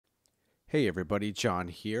Hey everybody, John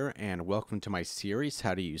here, and welcome to my series,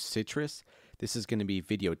 How to Use Sytrus. This is going to be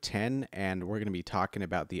video 10, and we're going to be talking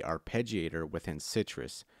about the arpeggiator within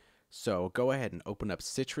Sytrus. So go ahead and open up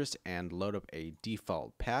Sytrus and load up a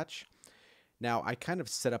default patch. Now, I kind of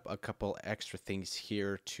set up a couple extra things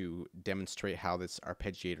here to demonstrate how this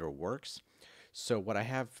arpeggiator works. So what I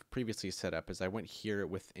have previously set up is I went here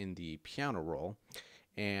within the piano roll,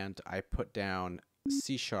 and I put down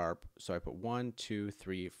C sharp. So I put 1, 2,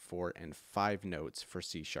 3, 4, and 5 notes for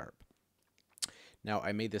C sharp. Now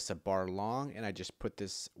I made this a bar long, and I just put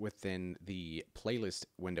this within the playlist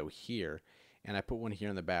window here, and I put one here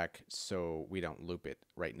in the back so we don't loop it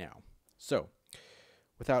right now. So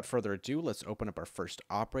without further ado, let's open up our first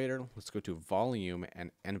operator. Let's go to volume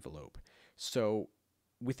and envelope. So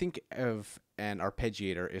we think of an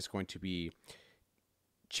arpeggiator is going to be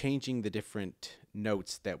changing the different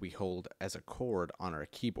notes that we hold as a chord on our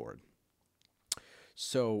keyboard.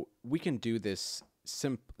 So we can do this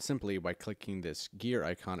simply by clicking this gear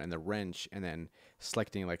icon and the wrench and then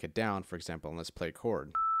selecting like a down, for example, and let's play a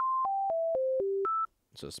chord.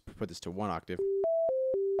 So let's put this to 1 octave.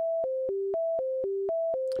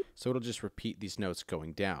 So it'll just repeat these notes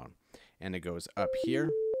going down, and it goes up here,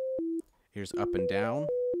 here's up and down,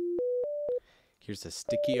 here's a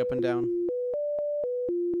sticky up and down,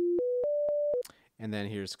 and then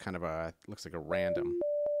here's kind of a, looks like a random.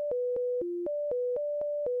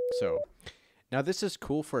 So now this is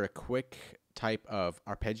cool for a quick type of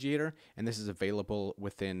arpeggiator, and this is available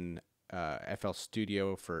within FL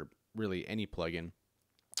Studio for really any plugin.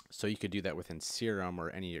 So you could do that within Serum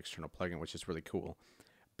or any external plugin, which is really cool.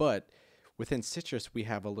 But within Sytrus, we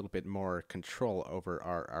have a little bit more control over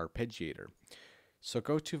our arpeggiator. So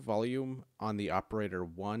go to Volume on the Operator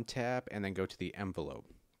 1 tab, and then go to the envelope.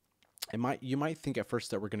 You might think at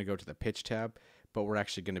first that we're going to go to the pitch tab, but we're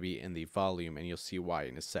actually going to be in the volume, and you'll see why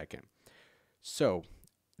in a second. So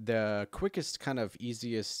the quickest, kind of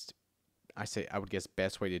easiest, I would guess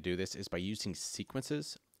best way to do this is by using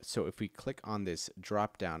sequences. So if we click on this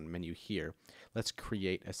drop down menu here, let's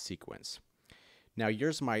create a sequence. Now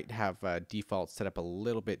yours might have default set up a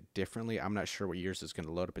little bit differently. I'm not sure what yours is going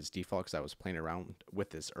to load up as default because I was playing around with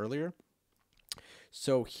this earlier.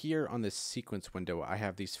 So here on this sequence window, I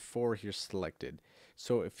have these 4 here selected.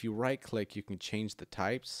 So if you right click, you can change the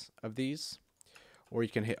types of these, or you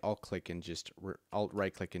can hit alt click and just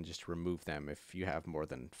right click and just remove them if you have more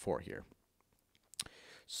than 4 here.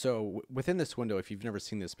 So within this window, if you've never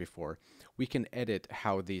seen this before, we can edit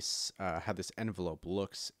how this envelope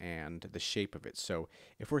looks and the shape of it. So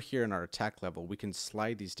if we're here in our attack level, we can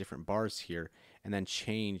slide these different bars here and then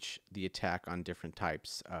change the attack on different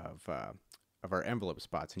types of our envelope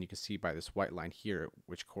spots. And you can see by this white line here,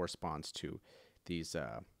 which corresponds to these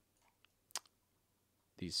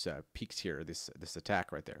peaks here, this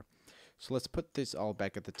attack right there. So let's put this all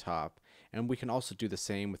back at the top, and we can also do the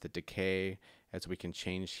same with the decay, as we can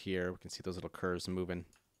change here. We can see those little curves moving,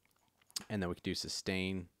 and then we can do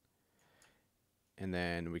sustain, and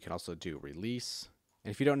then we can also do release.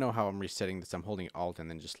 And if you don't know how I'm resetting this, I'm holding alt and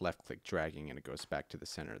then just left click dragging, and it goes back to the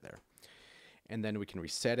center there. And then we can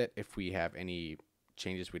reset it if we have any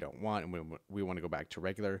changes we don't want and we want to go back to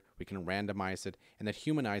regular. We can randomize it, and that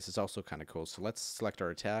humanize is also kind of cool. So let's select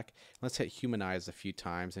our attack, let's hit humanize a few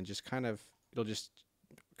times, and just it'll just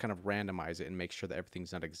kind of randomize it and make sure that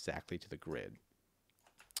everything's not exactly to the grid.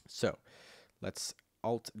 So let's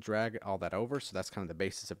alt drag all that over. So that's kind of the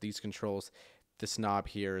basis of these controls. This knob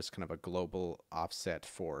here is kind of a global offset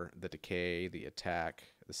for the decay, the attack,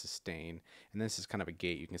 the sustain, and this is kind of a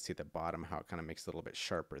gate. You can see at the bottom how it kind of makes it a little bit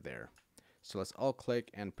sharper there. So let's alt click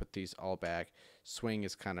and put these all back. Swing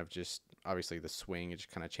is kind of just, obviously the swing, it just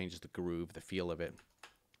kind of changes the groove, the feel of it.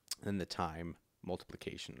 And the time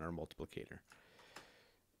multiplication or multiplicator.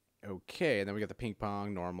 Okay, and then we got the ping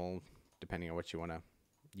pong, normal, depending on what you want to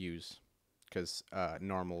use. Because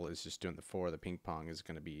normal is just doing the 4, the ping pong is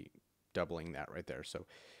going to be doubling that right there. So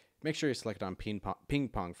make sure you select on ping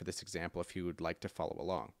pong for this example if you would like to follow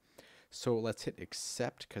along. So let's hit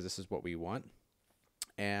accept because this is what we want.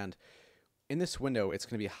 And in this window, it's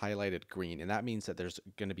going to be highlighted green, and that means that there's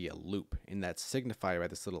going to be a loop, and that's signified by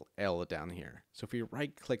this little L down here. So if we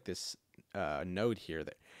right-click this node here,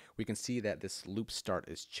 we can see that this loop start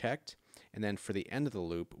is checked, and then for the end of the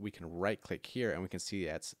loop, we can right-click here, and we can see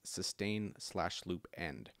that's sustain/loop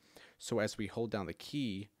end. So as we hold down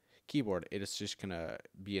the keyboard, it is just going to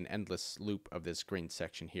be an endless loop of this green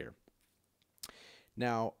section here.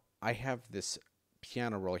 Now, I have this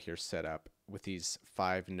piano roll here set up with these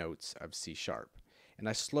 5 notes of C sharp, and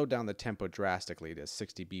I slowed down the tempo drastically to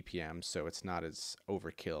 60 BPM so it's not as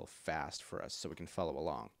overkill fast for us, so we can follow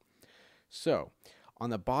along. So On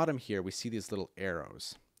the bottom here, we see these little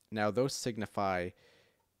arrows. Now those signify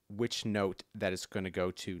which note that it's going to go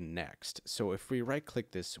to next. So if we right click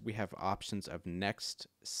this, we have options of next,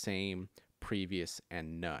 same, previous,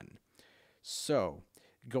 and none. So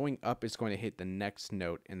going up is going to hit the next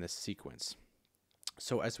note in the sequence.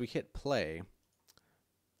 So as we hit play,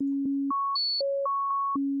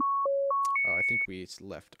 oh, I think we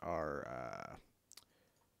left our,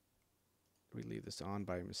 did we leave this on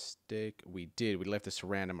by mistake? We did. We left this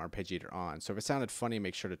random arpeggiator on. So if it sounded funny,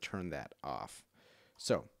 make sure to turn that off.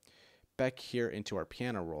 So back here into our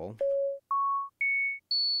piano roll.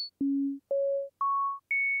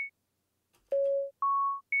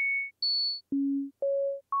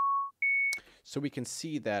 So we can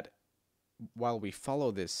see that while we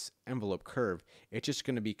follow this envelope curve, it's just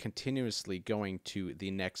going to be continuously going to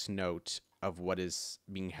the next note of what is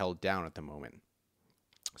being held down at the moment.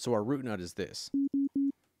 So our root note is this,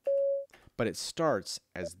 but it starts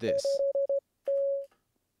as this.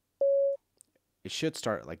 It should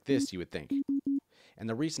start like this, you would think. And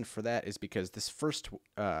the reason for that is because this first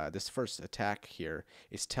attack here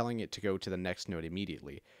is telling it to go to the next note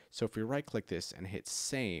immediately. So if we right click this and hit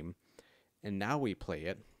same, and now we play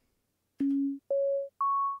it,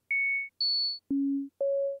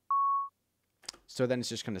 so then it's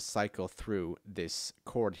just going to cycle through this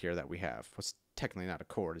chord here that we have. Well, it's technically not a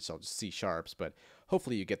chord, it's all just C sharps, but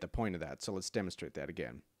hopefully you get the point of that. So let's demonstrate that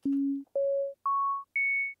again.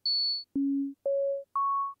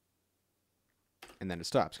 And then it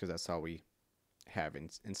stops because that's all we have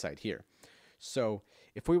inside here. So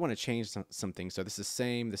if we want to change something, so this is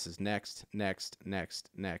same, this is next, next, next,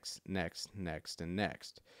 next, next, next, and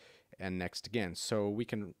next, and next again. So we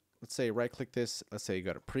can, let's say, right click this, let's say you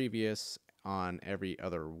go to previous on every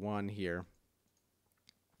other one here.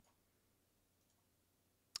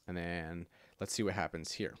 And then let's see what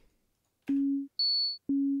happens here.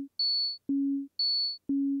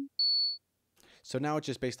 So now it's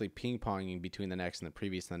just basically ping-ponging between the next and the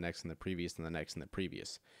previous and the next and the previous and the next and the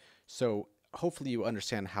previous. So hopefully you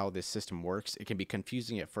understand how this system works. It can be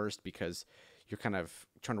confusing at first because you're kind of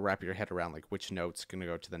trying to wrap your head around like which note's going to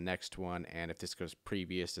go to the next one, and if this goes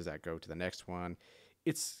previous, does that go to the next one?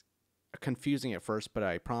 It's confusing at first, but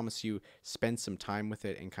I promise you, spend some time with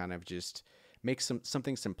it and kind of just make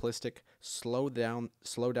something simplistic, slow down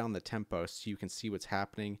the tempo so you can see what's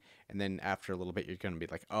happening, and then after a little bit you're going to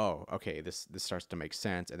be like, oh, okay, this starts to make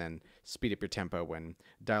sense, and then speed up your tempo and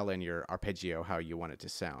dial in your arpeggio how you want it to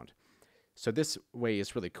sound. So this way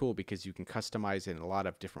is really cool because you can customize it in a lot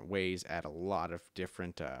of different ways, add a lot of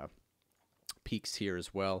different peaks here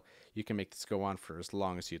as well. You can make this go on for as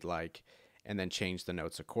long as you'd like and then change the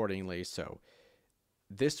notes accordingly. So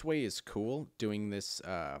this way is cool. Doing this,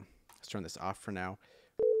 let's turn this off for now.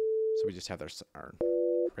 So we just have our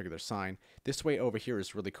regular sine. This way over here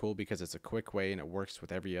is really cool because it's a quick way and it works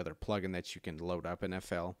with every other plugin that you can load up in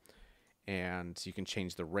FL. And you can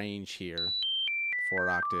change the range here, 4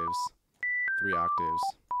 octaves, 3 octaves,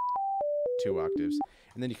 2 octaves.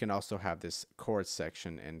 And then you can also have this chord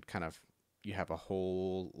section and kind of you have a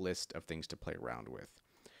whole list of things to play around with.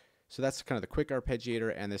 So that's kind of the quick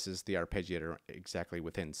arpeggiator, and this is the arpeggiator exactly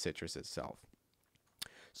within Sytrus itself.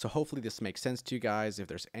 So hopefully this makes sense to you guys. If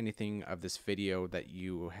there's anything of this video that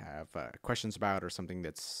you have questions about or something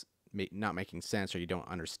that's not making sense or you don't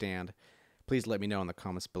understand, please let me know in the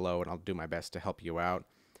comments below and I'll do my best to help you out.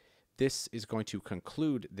 This is going to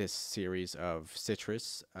conclude this series of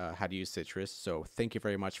Sytrus, how to use Sytrus. So thank you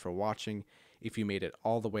very much for watching. If you made it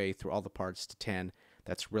all the way through all the parts to 10,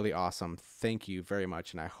 that's really awesome. Thank you very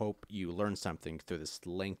much, and I hope you learned something through this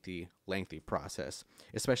lengthy process,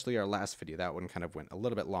 especially our last video. That one kind of went a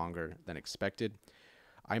little bit longer than expected.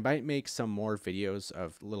 I might make some more videos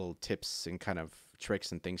of little tips and kind of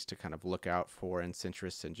tricks and things to kind of look out for in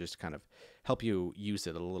Sytrus and just kind of help you use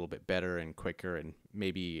it a little bit better and quicker, and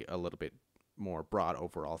maybe a little bit more broad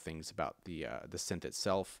overall things about the synth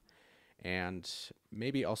itself, and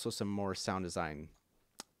maybe also some more sound design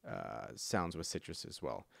sounds with Sytrus as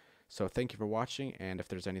well. So thank you for watching, and if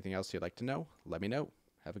there's anything else you'd like to know, let me know.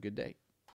 Have a good day.